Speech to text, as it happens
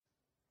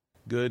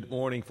Good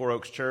morning, Four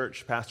Oaks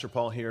Church. Pastor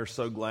Paul here.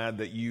 So glad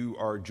that you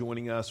are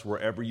joining us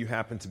wherever you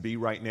happen to be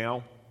right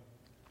now.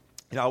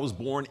 I was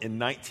born in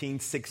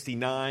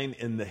 1969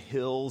 in the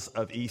hills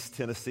of East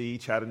Tennessee,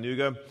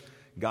 Chattanooga,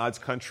 God's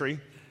country.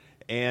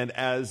 And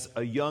as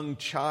a young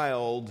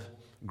child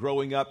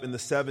growing up in the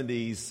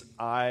 70s,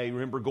 I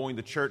remember going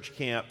to church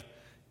camp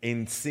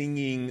and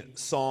singing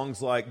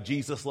songs like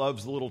Jesus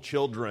Loves Little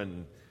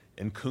Children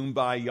and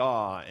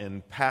Kumbaya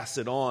and Pass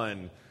It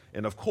On.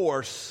 And of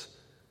course,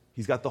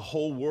 He's got the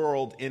whole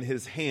world in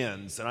His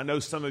hands. And I know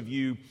some of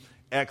you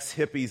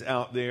ex-hippies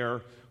out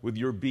there with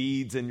your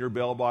beads and your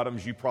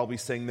bell-bottoms, you probably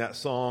sing that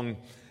song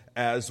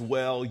as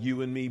well,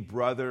 You and Me,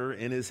 Brother,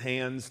 in His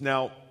Hands.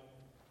 Now,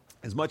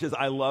 as much as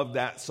I love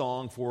that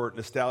song for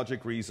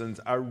nostalgic reasons,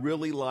 I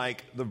really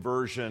like the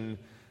version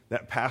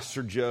that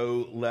Pastor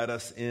Joe led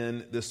us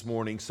in this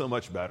morning so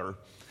much better.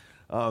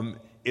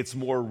 It's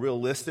more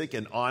realistic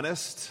and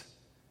honest.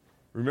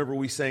 Remember,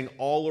 we sang,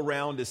 all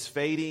around is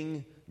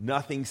fading,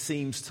 nothing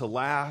seems to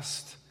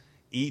last.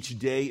 Each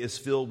day is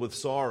filled with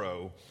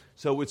sorrow.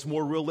 So it's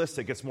more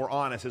realistic, it's more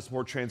honest, it's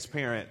more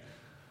transparent.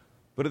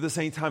 But at the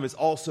same time, it's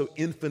also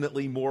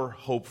infinitely more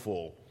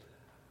hopeful.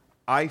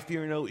 I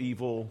fear no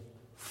evil,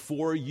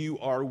 for you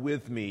are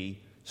with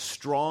me,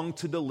 strong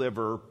to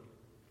deliver,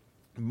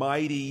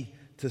 mighty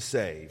to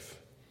save.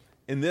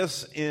 And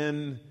this,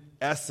 in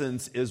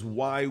essence, is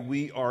why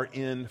we are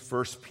in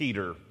 1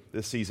 Peter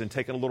this season,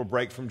 taking a little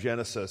break from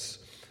Genesis.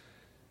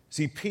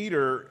 See,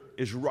 Peter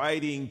is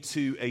writing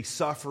to a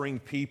suffering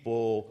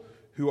people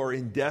who are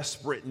in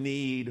desperate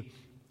need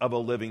of a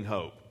living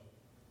hope.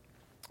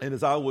 And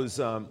as I was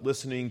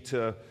listening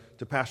to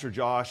Pastor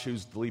Josh,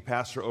 who's the lead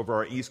pastor over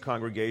our East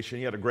congregation,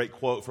 he had a great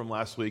quote from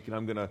last week, and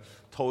I'm going to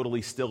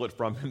totally steal it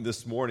from him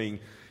this morning.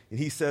 And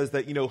he says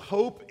that,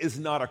 hope is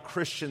not a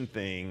Christian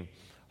thing.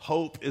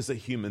 Hope is a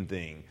human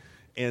thing.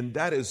 And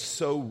that is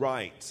so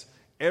right.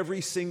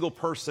 Every single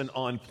person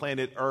on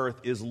planet Earth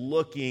is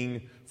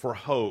looking for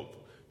hope,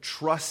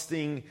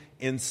 trusting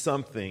in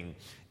something.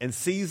 And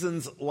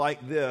seasons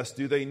like this,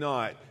 do they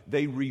not?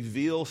 They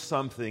reveal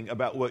something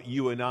about what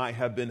you and I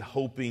have been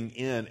hoping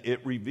in.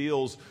 It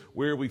reveals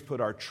where we've put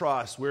our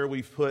trust, where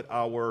we've put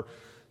our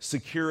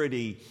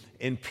security.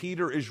 And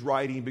Peter is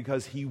writing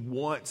because he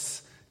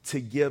wants to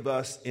give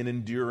us an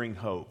enduring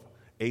hope,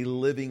 a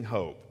living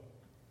hope.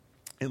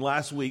 And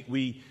last week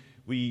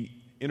we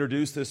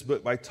introduced this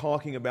book by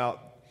talking about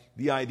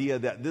the idea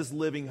that this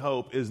living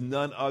hope is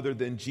none other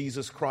than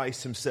Jesus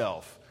Christ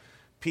Himself.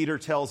 Peter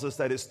tells us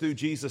that it's through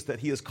Jesus that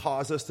He has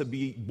caused us to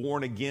be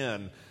born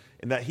again,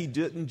 and that He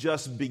didn't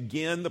just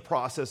begin the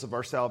process of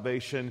our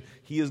salvation,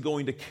 He is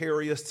going to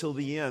carry us till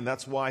the end.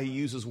 That's why He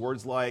uses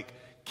words like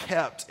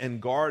kept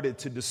and guarded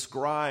to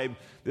describe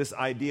this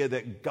idea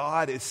that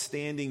God is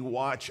standing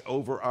watch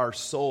over our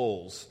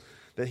souls,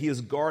 that He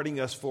is guarding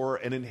us for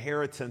an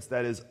inheritance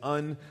that is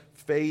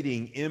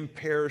unfading,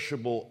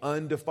 imperishable,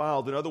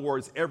 undefiled. In other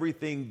words,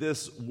 everything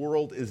this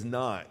world is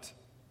not.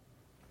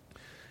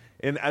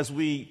 And as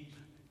we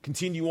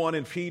continue on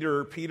in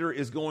Peter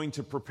is going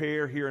to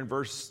prepare here in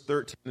verse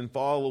 13 and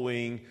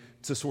following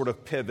to sort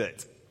of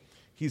pivot.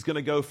 He's going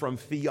to go from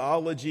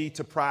theology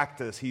to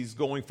practice. He's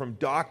going from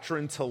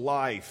doctrine to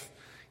life.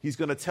 He's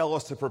going to tell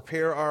us to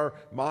prepare our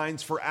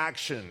minds for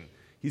action.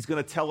 He's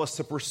going to tell us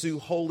to pursue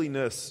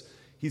holiness.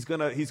 He's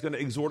going to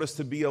exhort us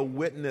to be a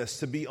witness,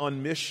 to be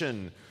on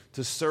mission,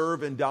 to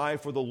serve and die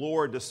for the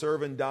Lord, to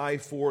serve and die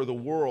for the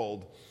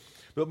world.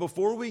 But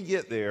before we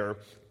get there,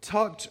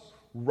 tucked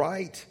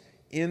right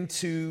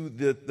into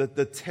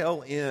the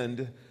tail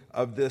end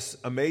of this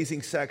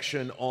amazing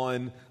section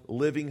on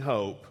living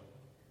hope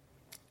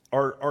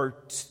are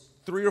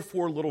 3 or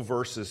 4 little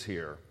verses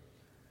here.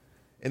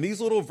 And these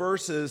little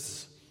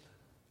verses,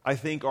 I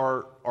think,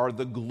 are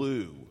the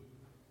glue.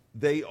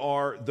 They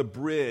are the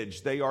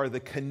bridge. They are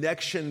the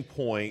connection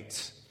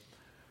point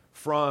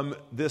from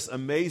this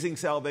amazing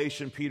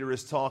salvation Peter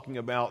is talking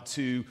about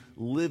to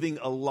living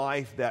a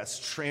life that's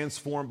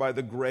transformed by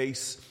the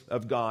grace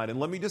of God. And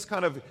let me just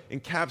kind of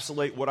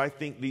encapsulate what I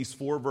think these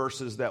 4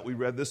 verses that we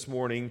read this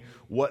morning,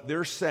 what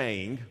they're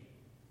saying,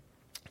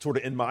 sort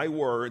of in my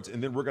words,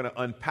 and then we're going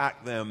to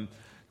unpack them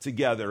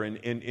together.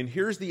 And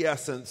here's the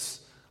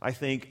essence, I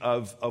think,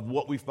 of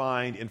what we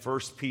find in 1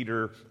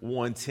 Peter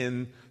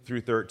 1:10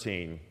 through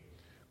 13.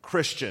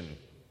 Christian,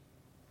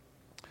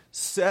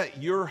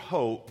 set your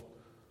hope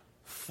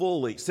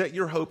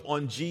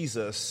on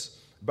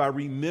Jesus by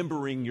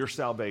remembering your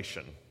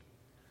salvation.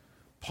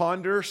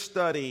 Ponder,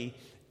 study,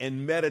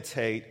 and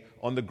meditate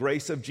on the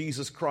grace of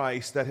Jesus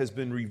Christ that has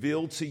been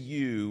revealed to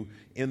you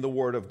in the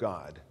Word of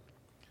God.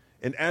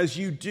 And as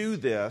you do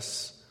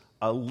this,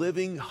 a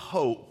living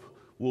hope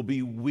will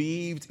be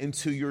weaved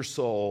into your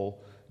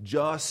soul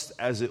just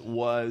as it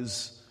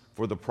was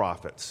for the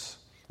prophets.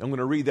 I'm going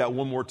to read that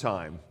one more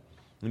time.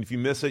 And if you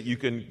miss it, you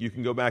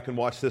can go back and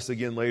watch this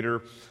again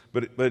later.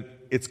 But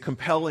it's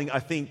compelling. I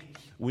think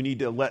we need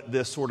to let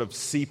this sort of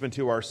seep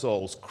into our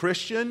souls.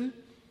 Christian,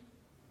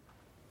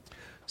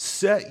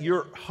 set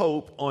your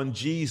hope on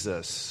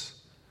Jesus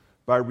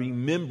by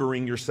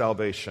remembering your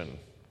salvation.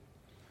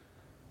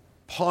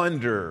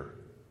 ponder,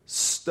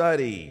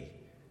 study,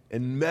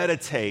 and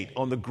meditate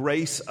on the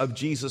grace of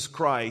Jesus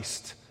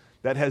Christ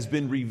that has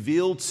been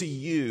revealed to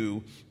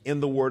you in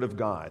the Word of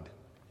God.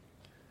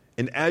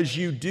 And as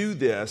you do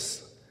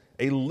this,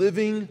 a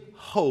living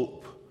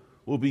hope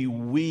will be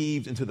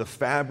weaved into the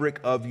fabric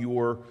of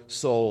your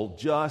soul,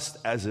 just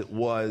as it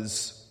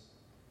was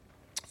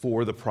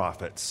for the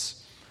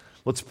prophets.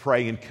 Let's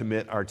pray and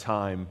commit our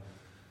time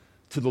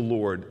to the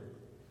Lord.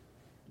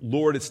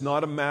 Lord, it's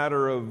not a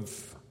matter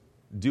of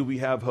do we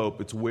have hope,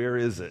 it's where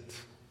is it?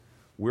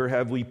 Where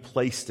have we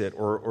placed it?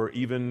 Or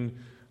even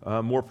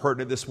more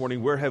pertinent this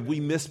morning, where have we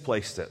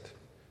misplaced it?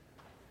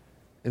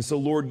 And so,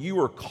 Lord,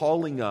 you are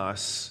calling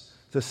us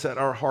to set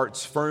our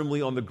hearts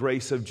firmly on the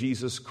grace of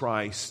Jesus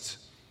Christ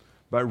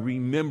by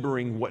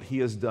remembering what he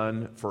has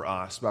done for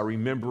us, by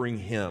remembering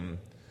him.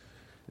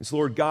 And so,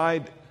 Lord,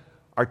 guide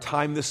our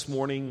time this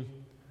morning.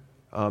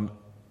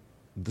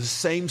 The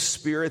same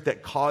Spirit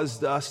that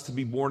caused us to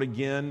be born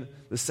again,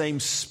 the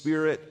same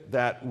Spirit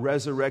that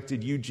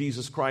resurrected you,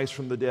 Jesus Christ,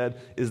 from the dead,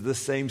 is the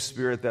same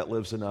Spirit that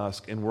lives in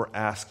us, and we're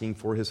asking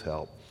for his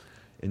help.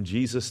 In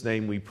Jesus'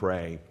 name we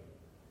pray.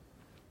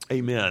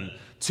 Amen.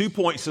 2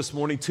 points this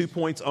morning, 2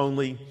 points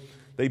only.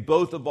 They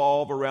both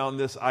evolve around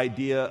this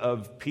idea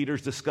of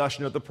Peter's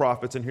discussion of the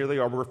prophets, and here they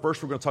are.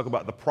 First, we're going to talk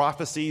about the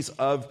prophecies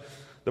of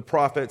the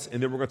prophets,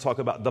 and then we're going to talk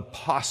about the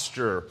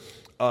posture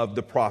of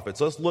the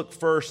prophets. Let's look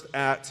first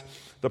at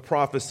the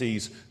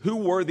prophecies. Who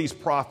were these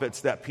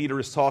prophets that Peter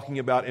is talking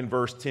about in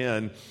verse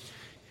 10?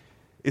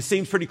 It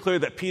seems pretty clear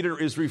that Peter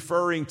is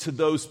referring to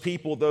those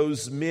people,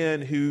 those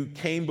men who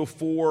came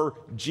before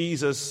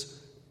Jesus,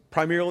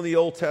 primarily in the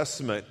Old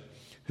Testament,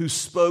 who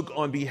spoke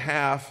on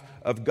behalf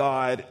of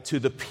God to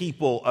the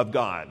people of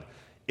God.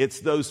 It's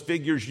those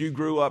figures you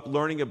grew up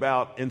learning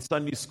about in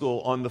Sunday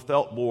school on the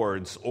felt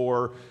boards,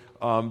 or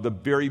the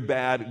very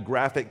bad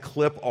graphic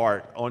clip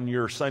art on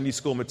your Sunday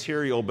school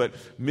material, but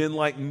men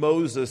like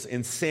Moses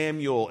and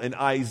Samuel and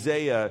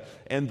Isaiah,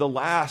 and the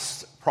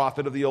last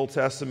prophet of the Old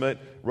Testament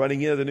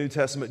running into the New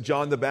Testament,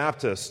 John the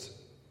Baptist.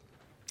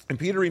 And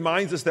Peter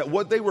reminds us that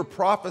what they were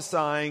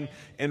prophesying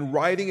and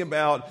writing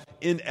about,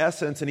 in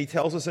essence, and he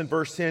tells us in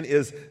verse 10,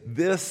 is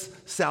this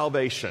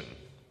salvation.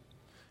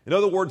 In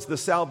other words, the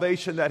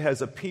salvation that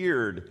has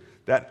appeared,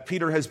 that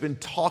Peter has been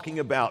talking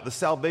about, the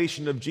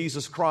salvation of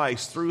Jesus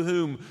Christ, through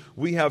whom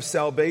we have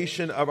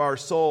salvation of our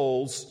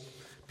souls.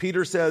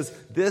 Peter says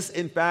this,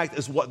 in fact,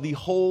 is what the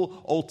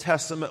whole Old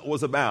Testament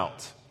was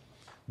about.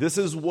 This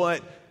is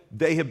what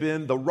they have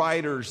been, the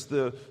writers,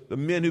 the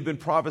men who've been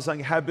prophesying,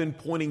 have been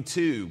pointing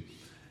to.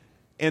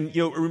 And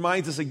it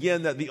reminds us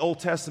again that the Old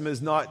Testament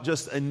is not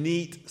just a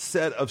neat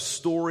set of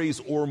stories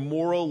or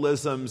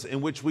moralisms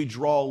in which we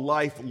draw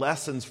life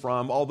lessons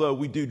from, although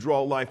we do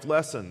draw life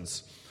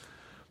lessons.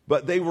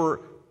 But they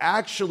were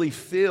actually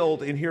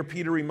filled, and here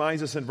Peter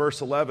reminds us in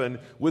verse 11,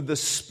 with the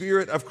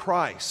Spirit of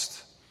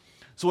Christ.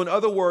 So in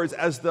other words,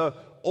 as the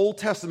Old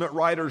Testament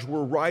writers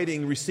were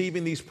writing,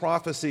 receiving these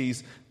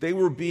prophecies, they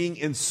were being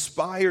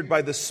inspired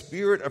by the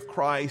Spirit of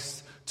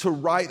Christ to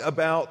write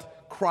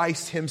about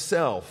Christ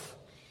himself.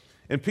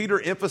 And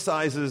Peter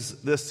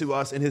emphasizes this to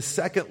us in his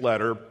second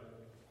letter,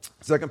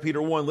 2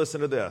 Peter 1. Listen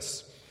to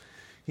this.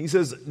 He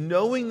says,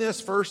 knowing this,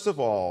 first of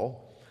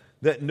all,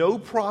 that no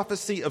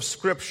prophecy of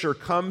Scripture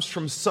comes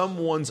from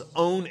someone's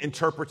own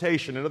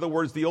interpretation. In other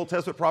words, the Old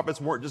Testament prophets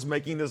weren't just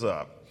making this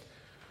up.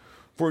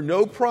 For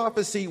no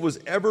prophecy was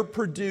ever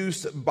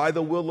produced by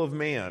the will of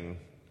man,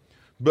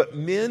 but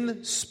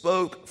men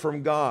spoke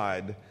from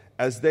God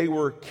as they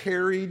were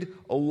carried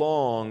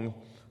along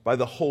by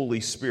the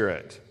Holy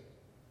Spirit.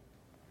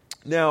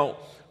 Now,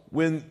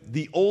 when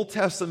the Old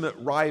Testament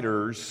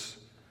writers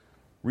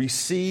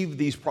received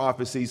these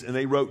prophecies and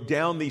they wrote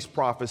down these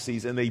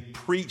prophecies and they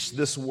preached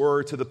this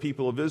word to the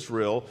people of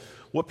Israel,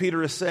 what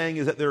Peter is saying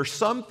is that there are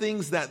some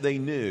things that they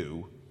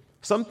knew,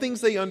 some things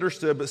they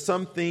understood, but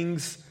some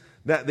things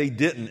that they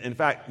didn't. In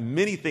fact,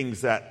 many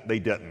things that they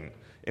didn't.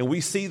 And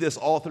we see this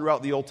all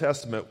throughout the Old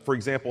Testament. For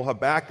example,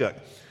 Habakkuk.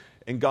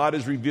 And God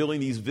is revealing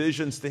these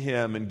visions to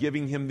him and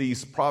giving him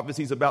these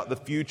prophecies about the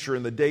future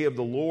and the day of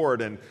the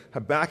Lord. And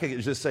Habakkuk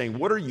is just saying,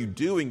 what are you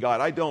doing,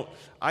 God?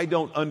 I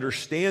don't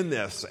understand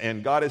this.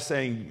 And God is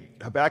saying,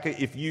 Habakkuk,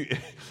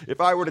 if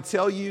I were to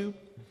tell you,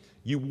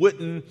 you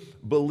wouldn't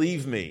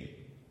believe me.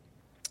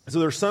 So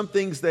there's some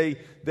things they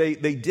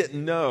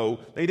didn't know.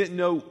 They didn't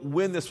know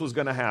when this was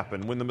going to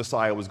happen, when the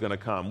Messiah was going to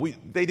come.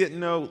 They didn't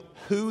know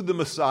who the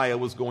Messiah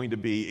was going to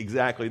be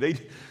exactly.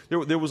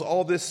 There was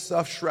all this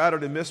stuff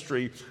shrouded in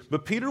mystery.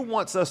 But Peter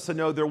wants us to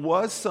know there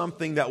was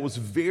something that was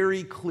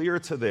very clear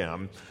to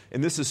them.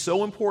 And this is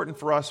so important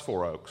for us,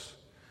 Four Oaks.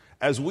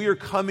 As we are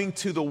coming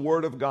to the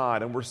Word of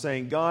God and we're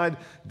saying, God,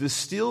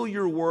 distill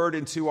your Word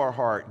into our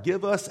heart.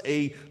 Give us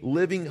a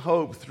living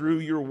hope through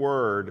your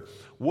Word.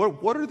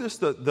 What are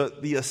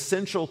the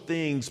essential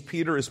things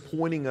Peter is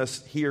pointing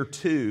us here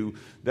to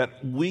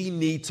that we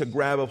need to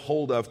grab a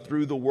hold of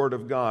through the Word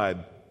of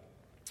God?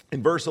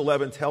 And verse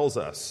 11 tells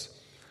us.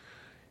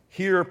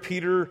 Here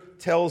Peter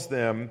tells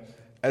them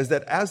as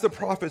the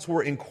prophets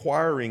were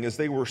inquiring, as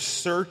they were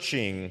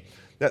searching,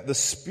 that the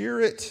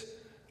Spirit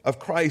of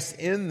Christ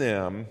in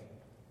them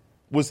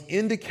was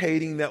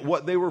indicating that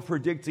what they were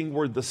predicting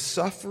were the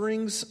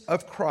sufferings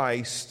of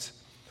Christ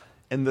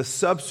and the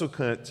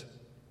subsequent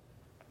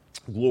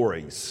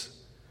glories.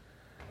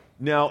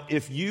 Now,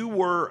 if you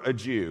were a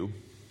Jew,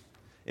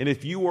 and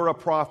if you were a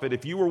prophet,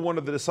 if you were one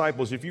of the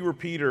disciples, if you were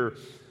Peter,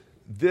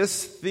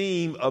 this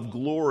theme of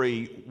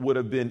glory would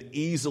have been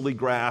easily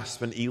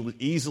grasped and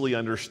easily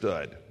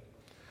understood.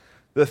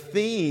 The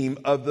theme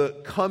of the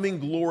coming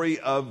glory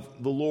of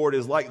the Lord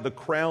is like the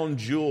crown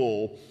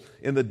jewel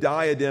in the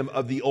diadem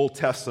of the Old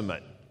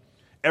Testament.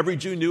 Every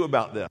Jew knew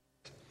about this.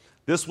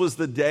 This was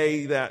the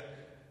day that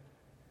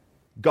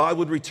God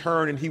would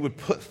return and he would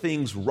put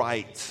things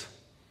right.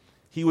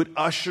 He would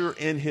usher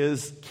in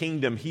his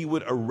kingdom. He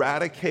would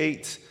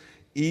eradicate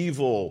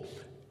evil.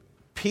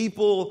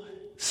 People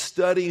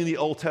studying the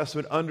Old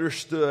Testament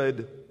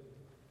understood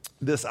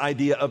this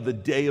idea of the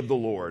day of the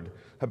Lord.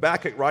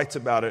 Habakkuk writes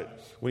about it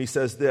when he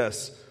says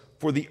this,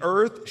 "For the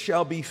earth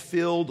shall be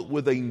filled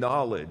with a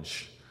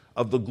knowledge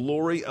of the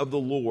glory of the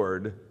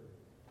Lord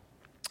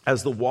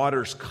as the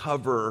waters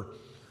cover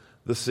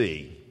the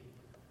sea."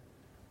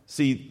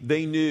 See,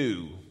 they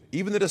knew,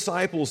 even the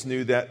disciples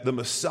knew, that the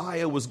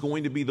Messiah was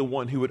going to be the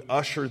one who would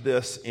usher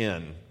this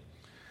in.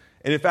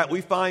 And in fact,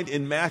 we find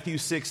in Matthew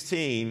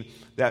 16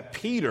 that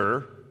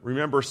Peter,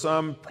 remember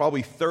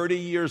probably 30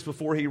 years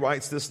before he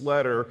writes this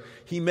letter,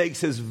 he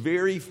makes his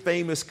very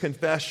famous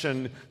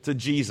confession to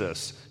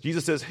Jesus.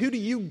 Jesus says, "Who do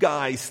you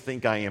guys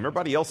think I am?"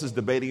 Everybody else is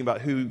debating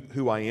about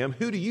who I am.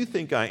 "Who do you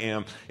think I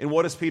am?" And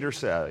what does Peter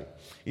say?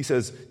 He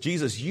says,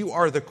 "Jesus, you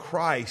are the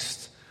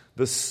Christ,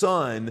 the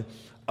Son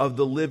of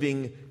the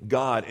living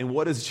God." And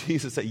what does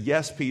Jesus say?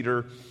 "Yes,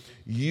 Peter,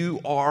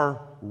 you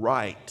are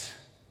right.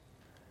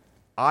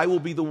 I will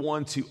be the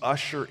one to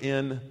usher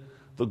in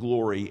the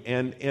glory."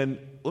 And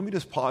let me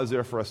just pause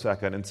there for a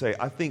second and say,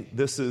 I think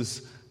this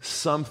is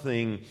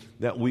something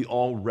that we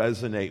all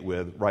resonate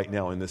with right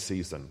now in this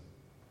season.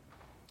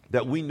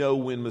 That we know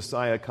when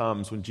Messiah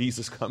comes, when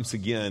Jesus comes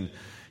again,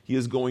 he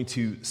is going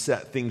to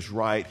set things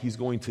right. He's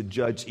going to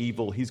judge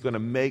evil. He's going to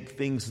make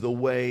things the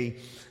way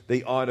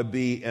they ought to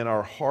be, and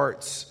our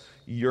hearts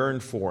yearn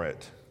for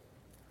it.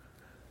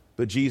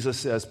 But Jesus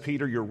says,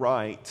 "Peter, you're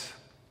right.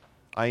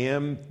 I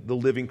am the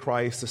living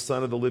Christ, the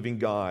Son of the living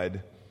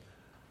God.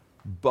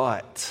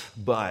 But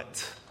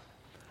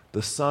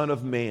the Son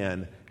of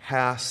Man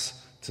has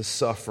to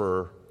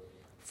suffer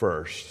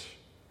first."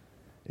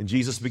 And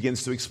Jesus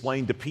begins to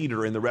explain to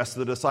Peter and the rest of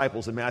the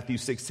disciples in Matthew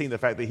 16 the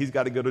fact that he's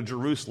got to go to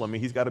Jerusalem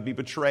and he's got to be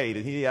betrayed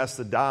and he has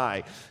to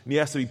die and he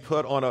has to be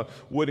put on a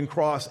wooden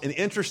cross. And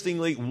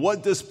interestingly,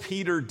 what does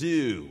Peter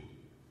do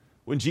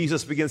when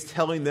Jesus begins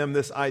telling them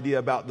this idea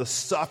about the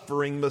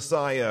suffering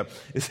Messiah?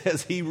 It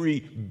says he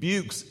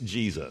rebukes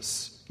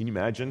Jesus. Can you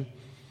imagine?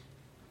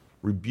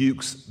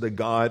 Rebukes the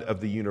God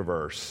of the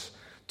universe.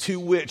 To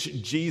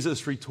which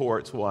Jesus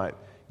retorts what?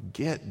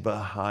 "Get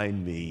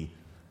behind me,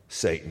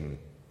 Satan."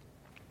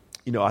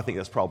 You know, I think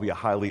that's probably a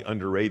highly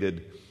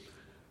underrated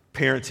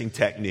parenting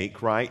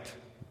technique, right?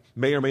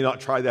 May or may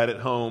not try that at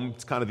home.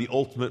 It's kind of the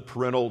ultimate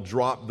parental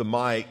drop the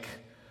mic.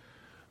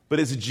 But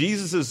it's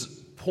Jesus'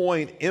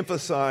 point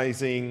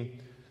emphasizing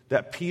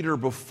that Peter,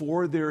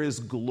 before there is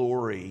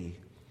glory,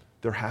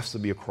 there has to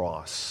be a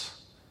cross.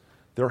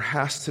 There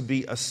has to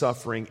be a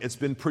suffering. It's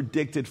been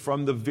predicted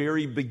from the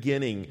very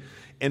beginning.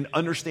 And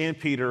understand,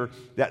 Peter,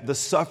 that the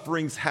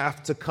sufferings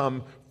have to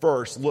come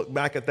first. Look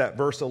back at that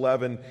verse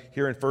 11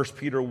 here in 1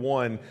 Peter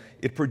 1.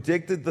 It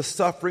predicted the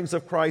sufferings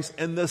of Christ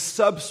and the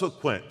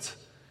subsequent.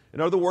 In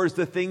other words,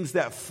 the things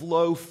that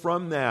flow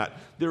from that.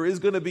 There is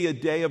going to be a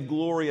day of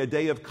glory, a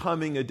day of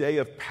coming, a day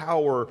of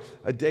power,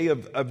 a day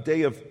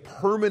of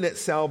permanent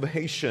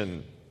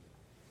salvation.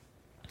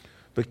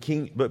 But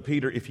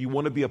Peter, if you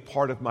want to be a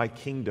part of my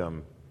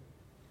kingdom,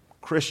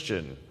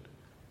 Christian,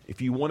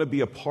 if you want to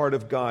be a part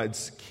of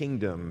God's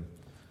kingdom,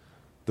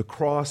 the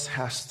cross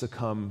has to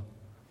come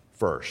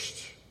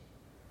first.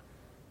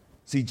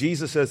 See,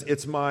 Jesus says,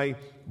 "It's my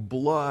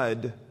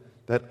blood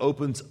that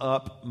opens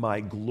up my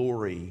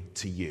glory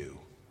to you."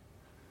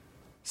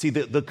 See,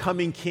 the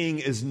coming king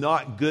is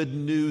not good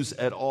news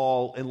at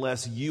all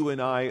unless you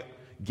and I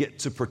get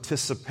to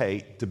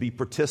participate, to be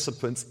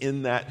participants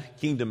in that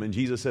kingdom. And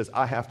Jesus says,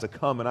 I have to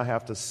come and I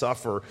have to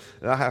suffer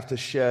and I have to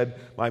shed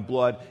my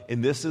blood.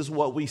 And this is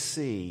what we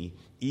see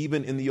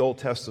even in the Old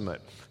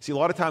Testament. See, a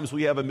lot of times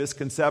we have a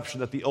misconception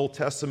that the Old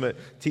Testament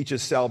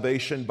teaches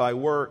salvation by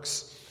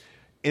works,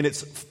 and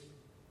it's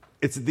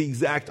the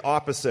exact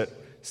opposite.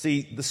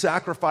 See, the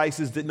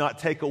sacrifices did not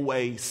take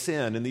away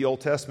sin in the Old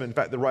Testament. In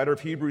fact, the writer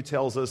of Hebrews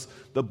tells us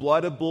the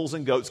blood of bulls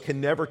and goats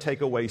can never take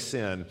away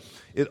sin.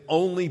 It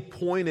only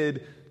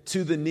pointed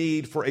to the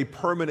need for a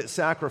permanent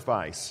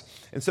sacrifice.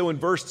 And so in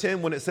verse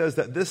 10, when it says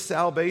that this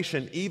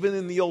salvation, even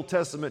in the Old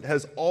Testament,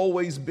 has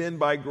always been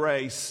by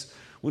grace,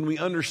 when we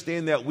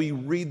understand that, we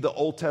read the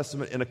Old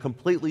Testament in a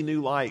completely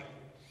new light.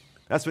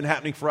 That's been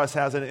happening for us,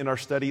 hasn't it, in our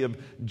study of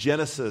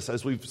Genesis,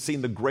 as we've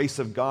seen the grace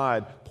of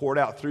God poured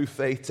out through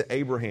faith to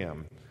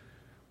Abraham.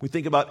 We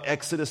think about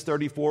Exodus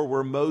 34,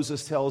 where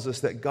Moses tells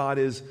us that God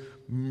is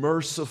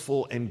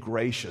merciful and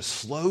gracious,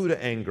 slow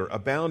to anger,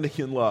 abounding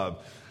in love.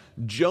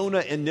 Jonah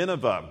and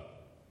Nineveh.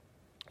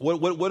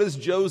 What is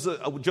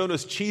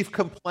Jonah's chief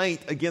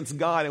complaint against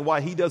God and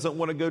why he doesn't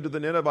want to go to the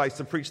Ninevites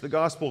to preach the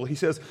gospel? He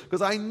says,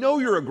 because I know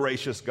you're a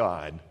gracious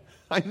God.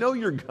 I know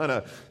you're going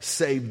to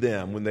save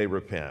them when they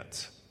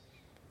repent.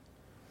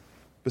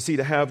 But see,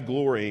 to have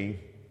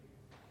glory,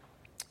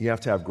 you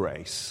have to have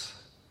grace.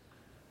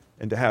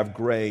 And to have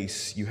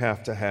grace, you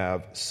have to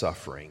have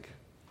suffering.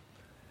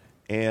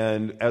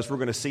 And as we're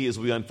going to see as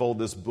we unfold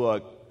this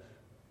book,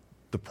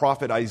 the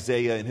prophet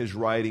Isaiah and his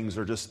writings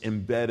are just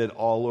embedded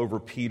all over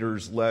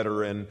Peter's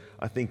letter. And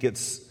I think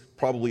it's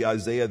probably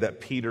Isaiah that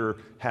Peter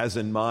has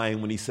in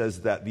mind when he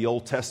says that the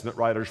Old Testament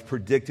writers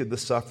predicted the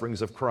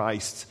sufferings of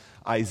Christ.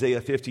 Isaiah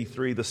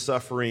 53, the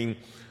suffering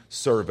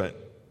servant.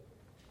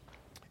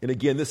 And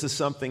again, this is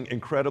something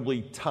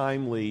incredibly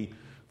timely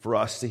for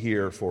us to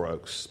hear,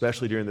 folks,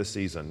 especially during this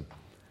season.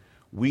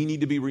 We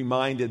need to be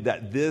reminded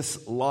that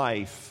this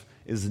life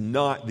is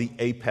not the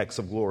apex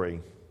of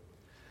glory.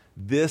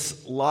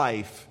 This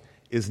life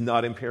is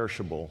not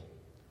imperishable.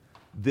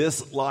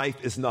 This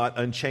life is not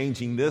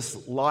unchanging.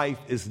 This life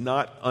is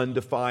not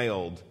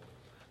undefiled.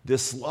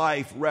 This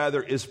life,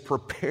 rather, is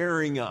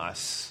preparing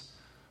us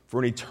for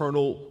an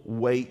eternal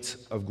weight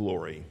of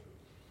glory.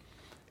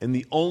 And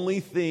the only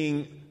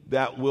thing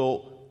that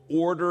will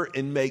order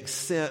and make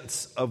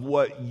sense of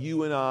what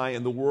you and I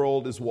and the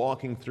world is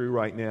walking through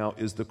right now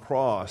is the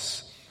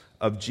cross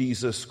of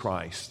Jesus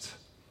Christ.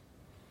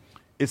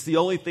 It's the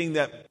only thing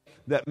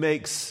that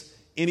makes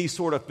any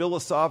sort of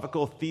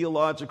philosophical,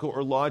 theological,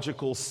 or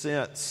logical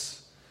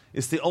sense.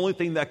 It's the only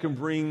thing that can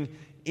bring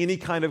any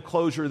kind of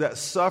closure. That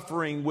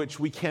suffering, which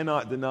we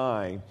cannot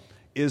deny,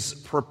 is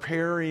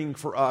preparing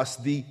for us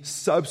the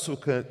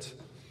subsequent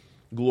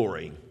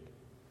glory.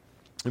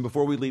 And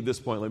before we leave this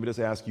point, let me just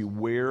ask you,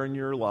 where in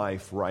your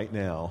life right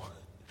now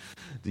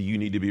do you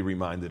need to be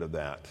reminded of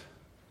that?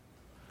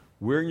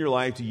 Where in your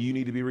life do you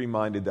need to be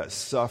reminded that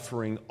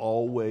suffering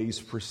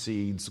always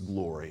precedes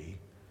glory,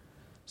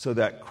 so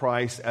that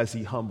Christ, as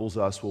he humbles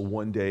us, will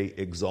one day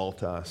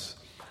exalt us?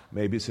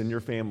 Maybe it's in your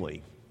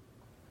family.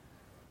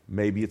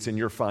 Maybe it's in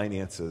your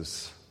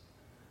finances.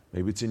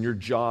 Maybe it's in your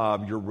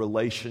job, your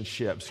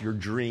relationships, your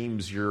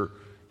dreams, your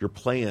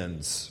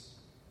plans.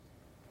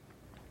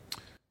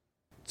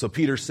 So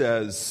Peter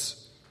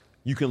says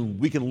we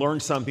can learn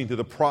something through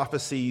the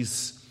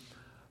prophecies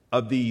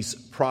of these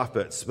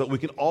prophets, but we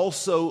can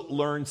also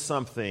learn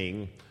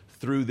something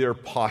through their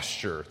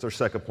posture. It's our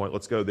second point.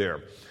 Let's go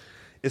there.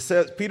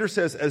 Peter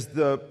says, as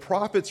the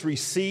prophets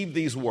received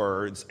these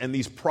words and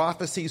these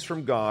prophecies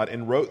from God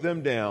and wrote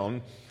them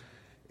down,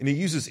 and he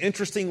uses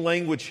interesting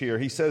language here.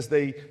 He says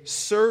they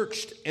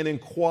searched and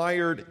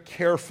inquired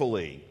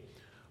carefully.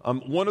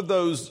 One of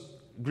those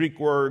Greek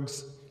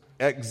words,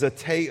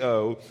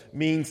 exateo,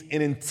 means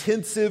an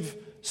intensive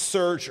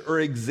search or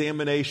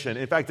examination.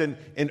 In fact,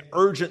 an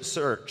urgent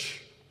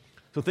search.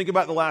 So think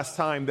about the last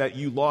time that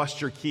you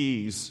lost your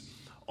keys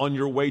on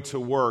your way to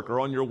work or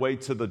on your way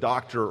to the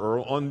doctor or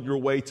on your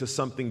way to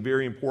something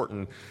very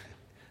important.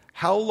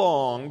 How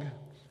long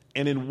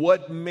and in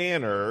what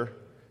manner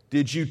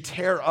did you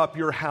tear up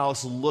your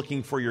house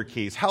looking for your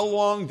keys? How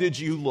long did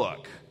you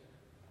look?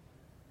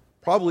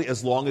 Probably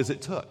as long as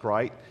it took,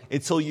 right?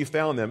 Until you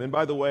found them. And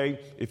by the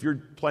way, if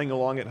you're playing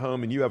along at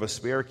home and you have a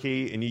spare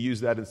key and you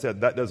use that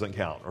instead, that doesn't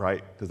count,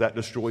 right? Because that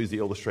destroys the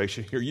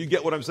illustration here. You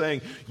get what I'm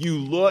saying? You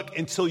look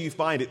until you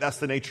find it. That's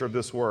the nature of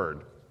this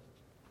word.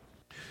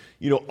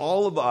 You know,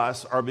 all of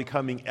us are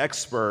becoming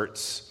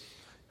experts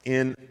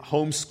in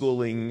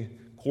homeschooling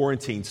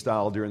quarantine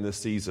style during this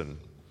season.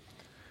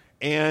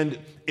 And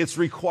it's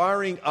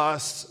requiring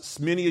us,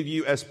 many of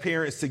you as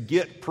parents, to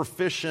get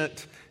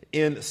proficient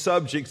in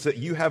subjects that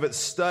you haven't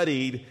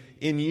studied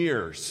in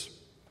years.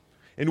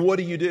 And what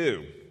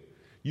do?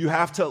 You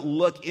have to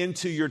look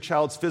into your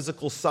child's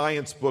physical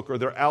science book or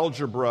their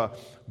algebra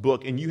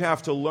book, and you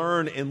have to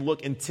learn and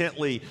look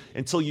intently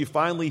until you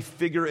finally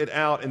figure it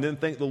out and then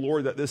thank the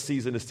Lord that this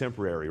season is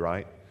temporary,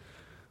 right?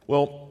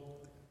 Well,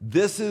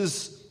 this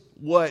is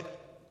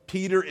what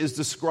Peter is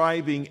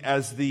describing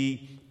as the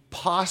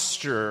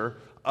posture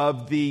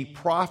of the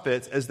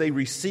prophets as they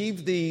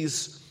received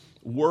these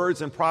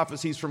words and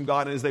prophecies from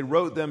God, and as they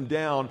wrote them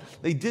down,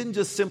 they didn't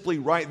just simply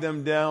write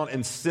them down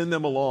and send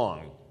them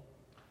along.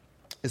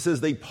 It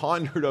says they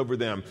pondered over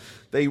them.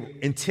 They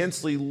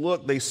intensely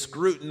looked. They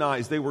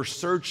scrutinized. They were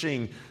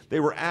searching. They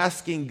were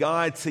asking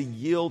God to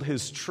yield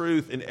his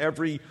truth in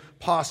every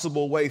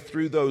possible way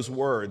through those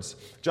words.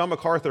 John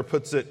MacArthur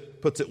puts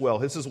it well.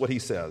 This is what he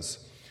says.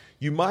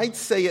 You might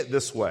say it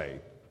this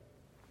way.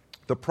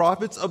 The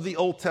prophets of the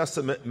Old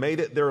Testament made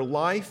it their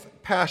life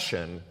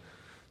passion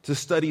to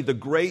study the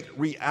great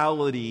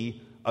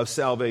reality of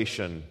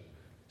salvation.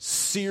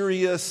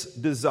 Serious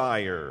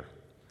desire.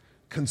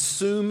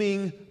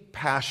 Consuming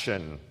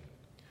passion.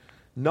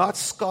 Not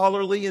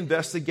scholarly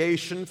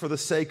investigation for the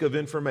sake of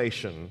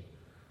information,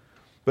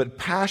 but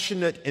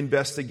passionate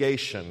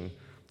investigation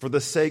for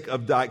the sake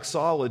of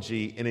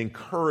doxology and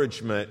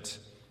encouragement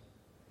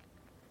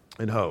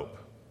and hope.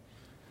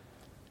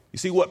 You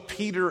see, what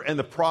Peter and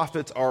the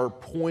prophets are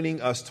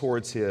pointing us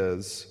towards here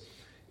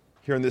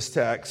in this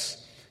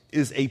text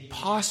is a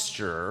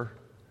posture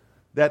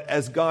that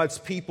as God's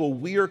people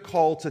we are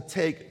called to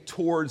take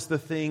towards the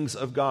things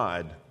of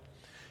God.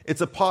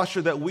 It's a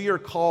posture that we are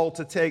called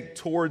to take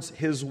towards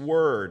His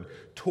Word,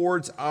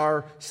 towards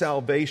our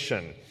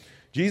salvation.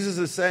 Jesus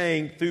is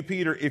saying through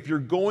Peter, if you're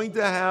going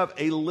to have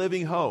a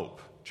living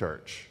hope,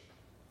 church,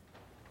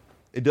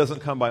 it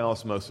doesn't come by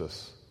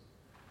osmosis.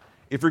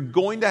 If you're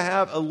going to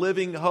have a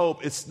living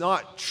hope, it's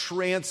not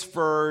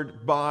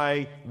transferred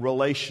by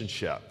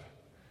relationship.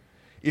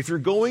 If you're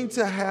going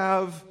to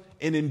have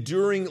an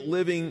enduring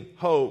living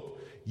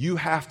hope, you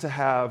have to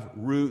have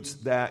roots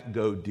that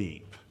go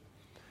deep.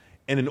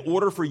 And in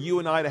order for you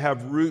and I to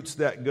have roots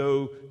that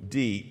go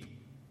deep,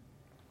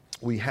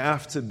 we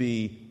have to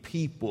be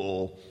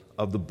people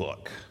of the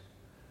book.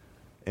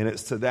 And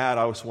it's to that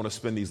I just want to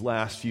spend these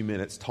last few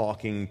minutes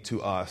talking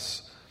to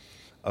us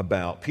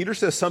about. Peter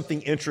says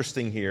something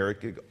interesting here,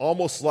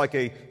 almost like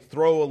a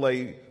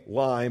throwaway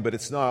line, but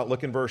it's not.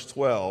 Look in verse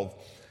 12.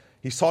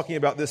 He's talking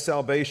about this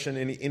salvation,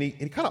 and he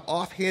kind of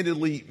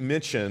offhandedly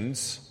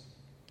mentions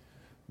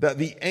that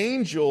the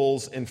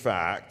angels, in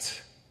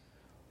fact,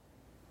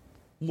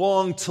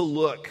 long to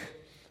look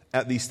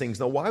at these things.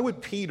 Now, why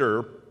would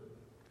Peter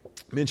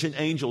mention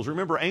angels?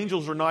 Remember,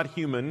 angels are not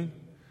human.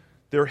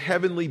 They're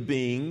heavenly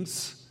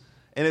beings,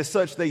 and as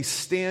such, they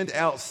stand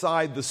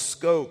outside the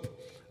scope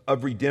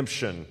of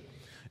redemption.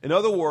 In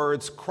other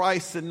words,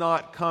 Christ did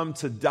not come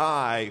to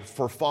die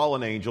for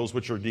fallen angels,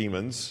 which are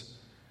demons.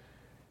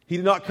 He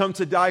did not come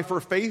to die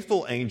for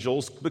faithful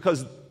angels,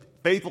 because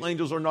faithful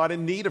angels are not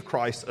in need of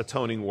Christ's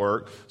atoning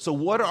work. So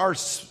what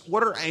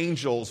are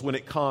angels when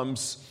it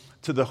comes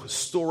to the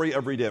story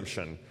of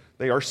redemption?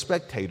 They are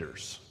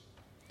spectators.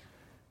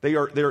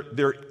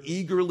 They're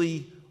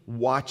eagerly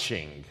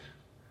watching.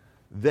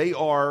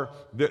 They're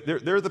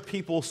the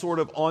people sort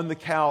of on the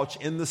couch,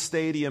 in the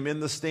stadium, in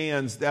the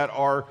stands that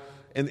are,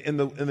 and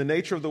the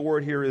nature of the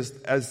word here is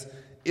as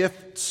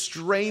if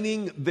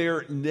straining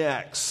their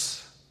necks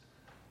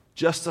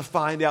just to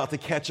find out, to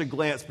catch a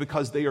glance,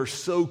 because they are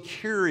so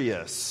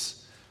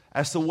curious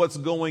as to what's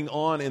going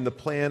on in the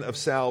plan of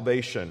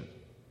salvation.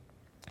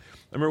 I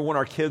remember when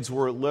our kids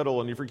were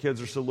little, and if your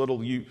kids are so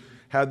little, you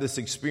had this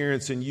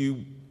experience and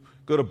you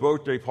go to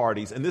birthday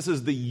parties, and this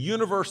is the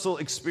universal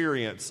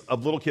experience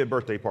of little kid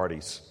birthday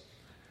parties.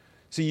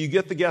 So you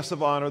get the guest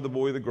of honor, the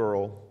boy or the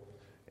girl,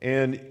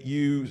 and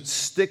you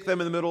stick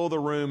them in the middle of the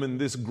room, and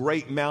this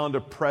great mound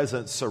of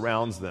presents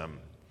surrounds them.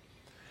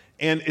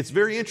 And it's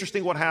very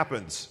interesting what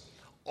happens.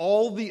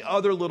 All the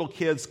other little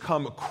kids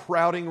come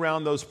crowding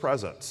around those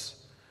presents,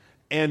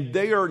 and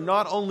they are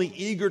not only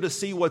eager to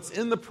see what's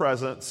in the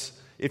presents.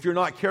 If you're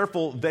not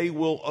careful, they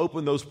will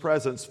open those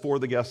presents for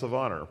the guest of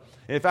honor.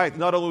 And in fact,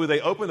 not only will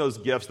they open those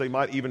gifts, they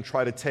might even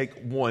try to take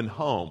one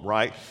home,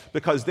 right?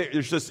 Because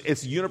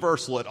it's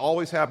universal. It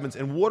always happens.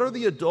 And what are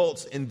the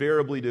adults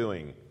invariably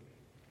doing?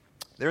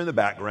 They're in the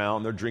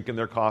background. They're drinking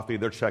their coffee.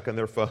 They're checking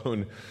their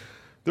phone.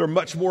 They're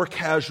much more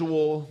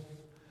casual.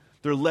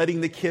 They're letting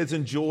the kids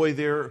enjoy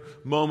their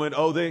moment.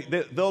 Oh,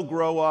 they'll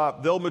grow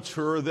up. They'll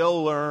mature.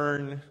 They'll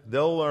learn.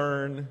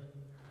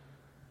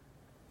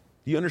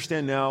 Do you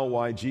understand now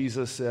why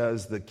Jesus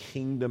says the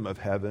kingdom of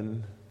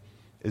heaven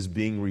is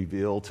being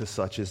revealed to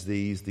such as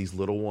these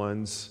little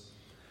ones?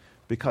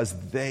 Because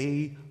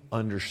they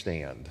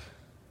understand.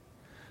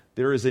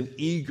 There is an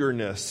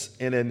eagerness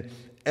and an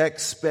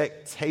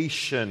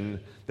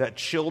expectation that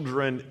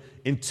children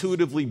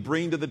intuitively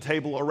bring to the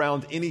table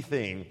around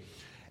anything.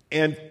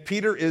 And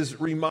Peter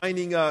is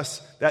reminding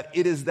us that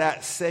it is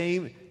that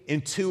same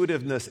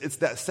intuitiveness, it's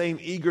that same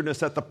eagerness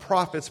that the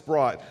prophets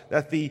brought,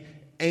 that the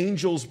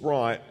angels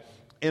brought.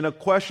 And a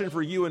question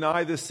for you and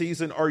I this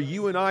season, are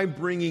you and I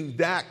bringing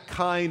that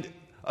kind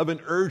of an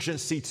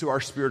urgency to our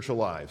spiritual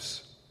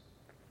lives?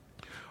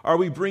 Are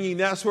we bringing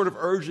that sort of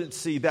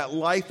urgency, that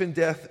life and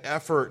death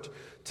effort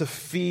to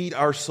feed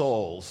our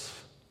souls?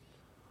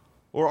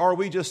 Or are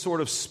we just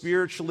sort of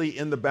spiritually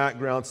in the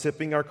background,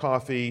 sipping our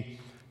coffee,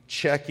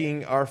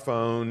 checking our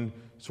phone,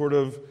 sort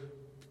of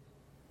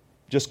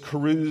just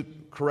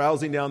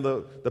carousing down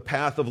the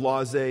path of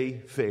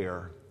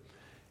laissez-faire?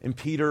 And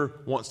Peter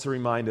wants to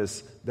remind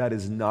us that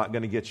is not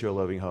going to get you a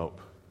living hope.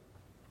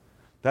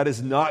 That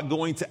is not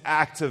going to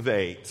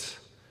activate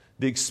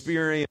the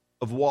experience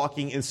of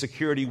walking in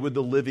security with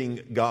the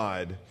living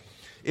God.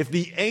 If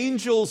the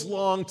angels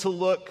long to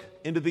look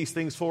into these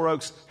things, Four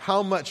Oaks,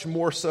 how much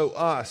more so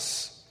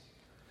us?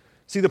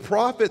 See, the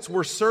prophets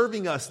were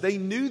serving us. They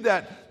knew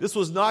that this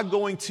was not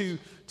going to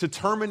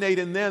terminate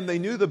in them. They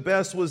knew the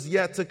best was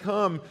yet to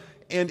come.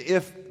 And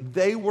if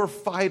they were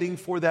fighting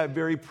for that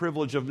very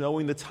privilege of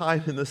knowing the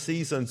time and the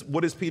seasons,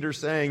 what is Peter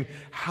saying?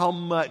 How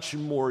much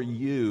more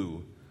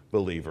you,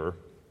 believer?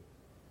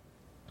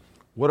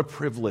 What a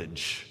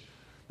privilege.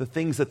 The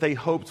things that they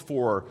hoped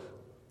for,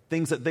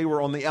 things that they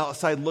were on the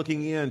outside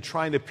looking in,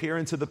 trying to peer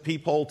into the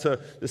peephole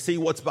to see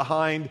what's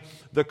behind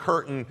the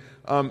curtain.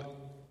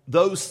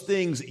 those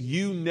things,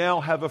 you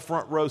now have a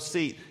front row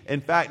seat.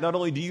 In fact, not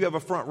only do you have a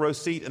front row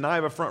seat and I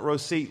have a front row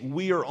seat,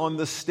 we are on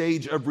the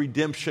stage of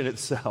redemption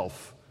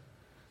itself.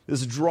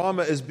 This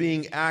drama is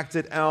being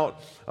acted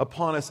out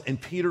upon us,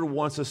 and Peter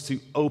wants us to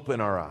open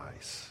our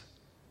eyes.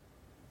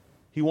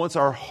 He wants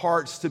our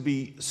hearts to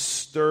be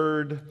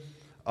stirred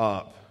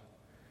up.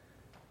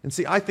 And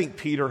see, I think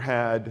Peter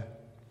had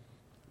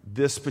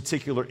this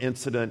particular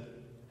incident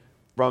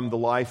from the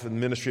life and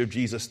ministry of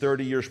Jesus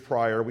 30 years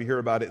prior. We hear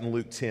about it in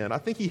Luke 10. I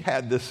think he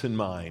had this in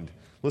mind.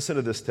 Listen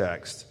to this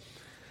text.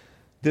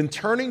 Then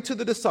turning to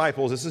the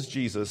disciples, this is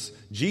Jesus,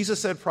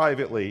 Jesus said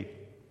privately,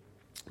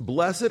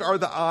 "Blessed are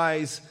the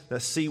eyes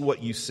that see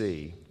what you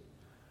see.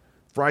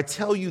 For I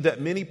tell you that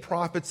many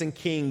prophets and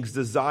kings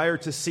desire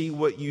to see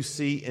what you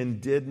see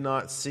and did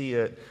not see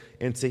it,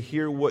 and to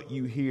hear what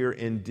you hear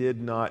and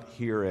did not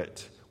hear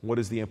it." What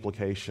is the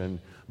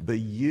implication? But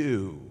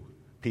you,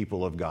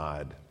 people of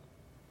God,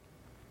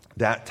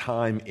 that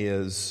time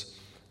is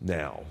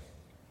now.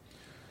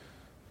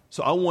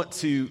 So I want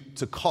to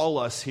call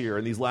us here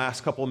in these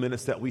last couple of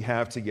minutes that we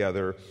have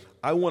together.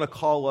 I want to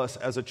call us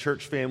as a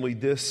church family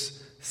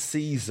this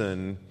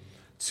season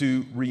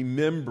to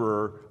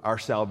remember our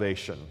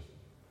salvation,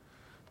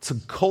 to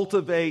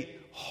cultivate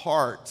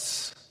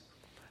hearts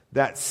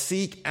that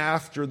seek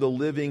after the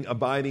living,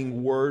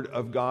 abiding Word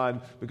of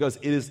God, because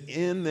it is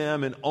in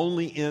them and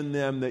only in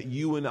them that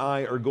you and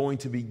I are going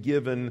to be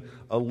given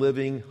a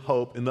living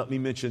hope. And let me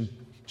mention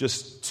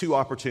just two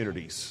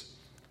opportunities,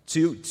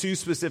 two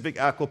specific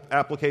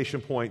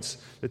application points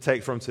to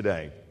take from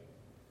today.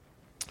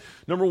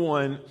 Number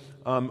one,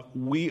 I'm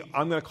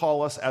going to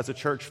call us as a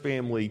church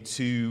family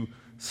to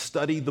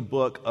study the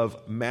book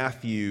of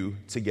Matthew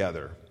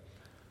together.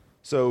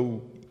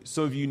 So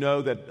some of you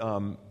know that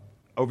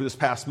over this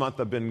past month,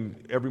 I've been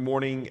every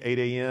morning, 8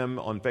 a.m.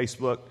 on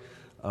Facebook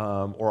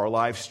or our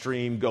live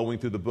stream going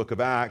through the book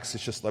of Acts.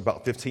 It's just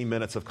about 15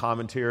 minutes of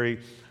commentary.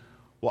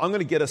 Well, I'm going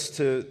to get us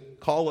to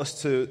call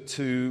us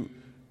to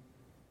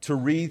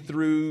read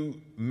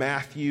through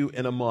Matthew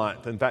in a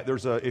month. In fact,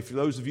 if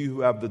those of you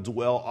who have the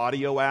Dwell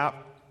audio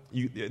app,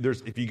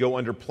 if you go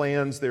under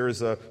plans, there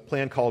is a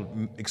plan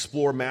called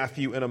Explore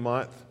Matthew in a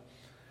Month.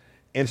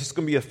 And it's just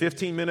going to be a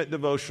 15-minute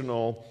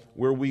devotional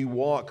where we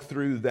walk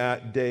through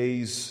that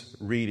day's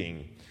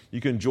reading.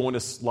 You can join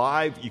us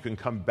live. You can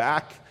come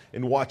back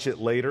and watch it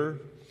later.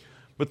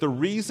 But the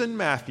reason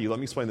Matthew, let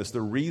me explain this.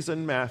 The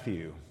reason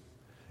Matthew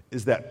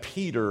is that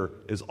Peter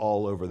is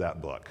all over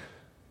that book.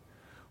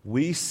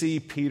 We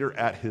see Peter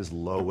at his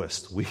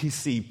lowest. We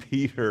see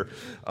Peter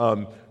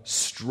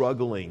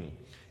struggling.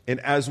 And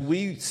as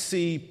we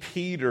see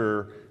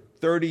Peter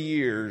 30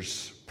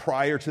 years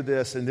prior to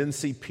this, and then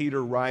see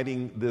Peter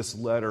writing this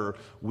letter,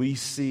 we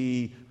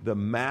see the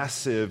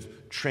massive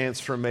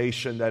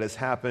transformation that has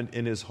happened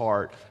in his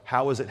heart.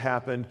 How has it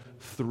happened?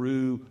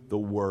 Through the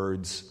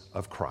words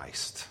of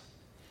Christ.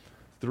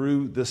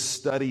 Through the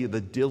study,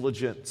 the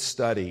diligent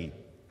study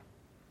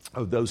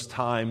of those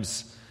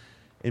times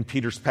in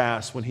Peter's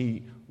past when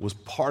he was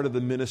part of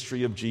the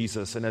ministry of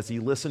Jesus. And as he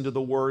listened to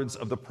the words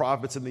of the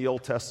prophets in the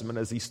Old Testament,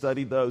 as he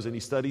studied those and he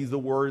studied the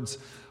words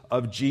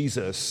of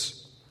Jesus,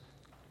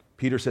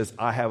 Peter says,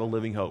 I have a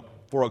living hope.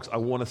 Folks, I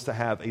want us to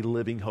have a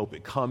living hope.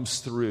 It comes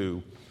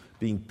through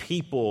being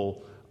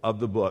people of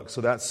the book.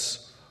 So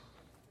that's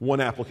one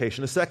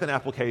application. The second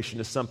application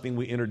is something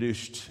we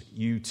introduced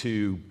you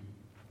to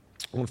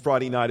on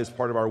Friday night as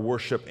part of our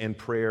worship and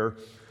prayer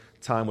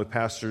time with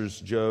Pastors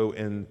Joe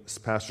and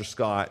Pastor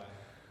Scott.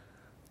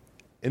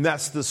 And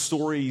that's the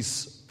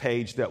stories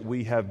page that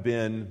we have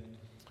been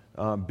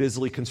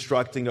busily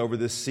constructing over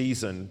this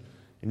season.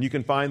 And you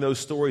can find those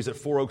stories at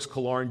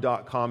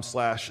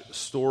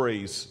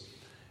fouroakskillarn.com/stories.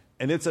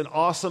 And it's an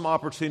awesome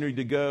opportunity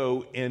to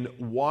go and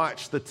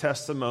watch the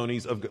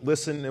testimonies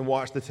listen and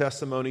watch the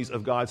testimonies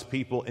of God's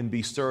people and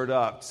be stirred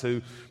up,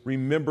 to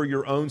remember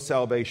your own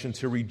salvation,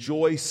 to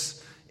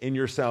rejoice in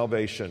your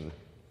salvation.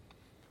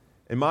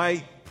 And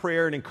my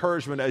prayer and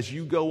encouragement as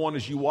you go on,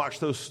 as you watch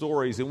those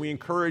stories, and we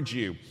encourage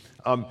you,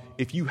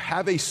 if you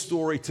have a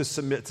story to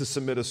submit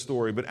a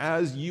story. But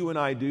as you and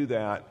I do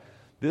that,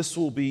 this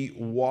will be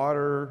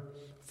water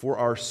for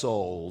our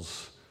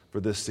souls for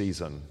this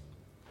season.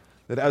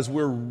 That as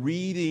we're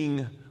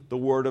reading the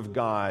Word of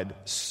God,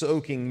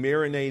 soaking,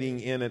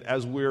 marinating in it,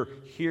 as we're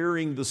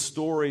hearing the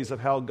stories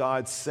of how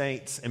God's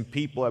saints and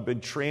people have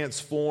been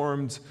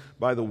transformed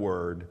by the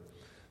Word,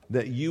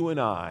 that you and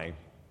I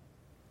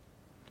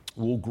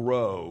will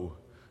grow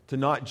to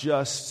not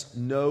just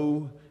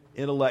know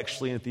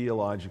intellectually and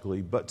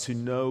theologically, but to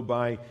know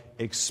by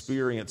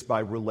experience, by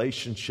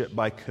relationship,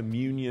 by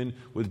communion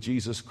with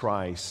Jesus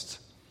Christ,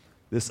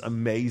 this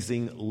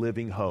amazing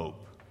living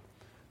hope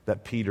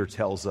that Peter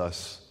tells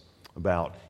us about.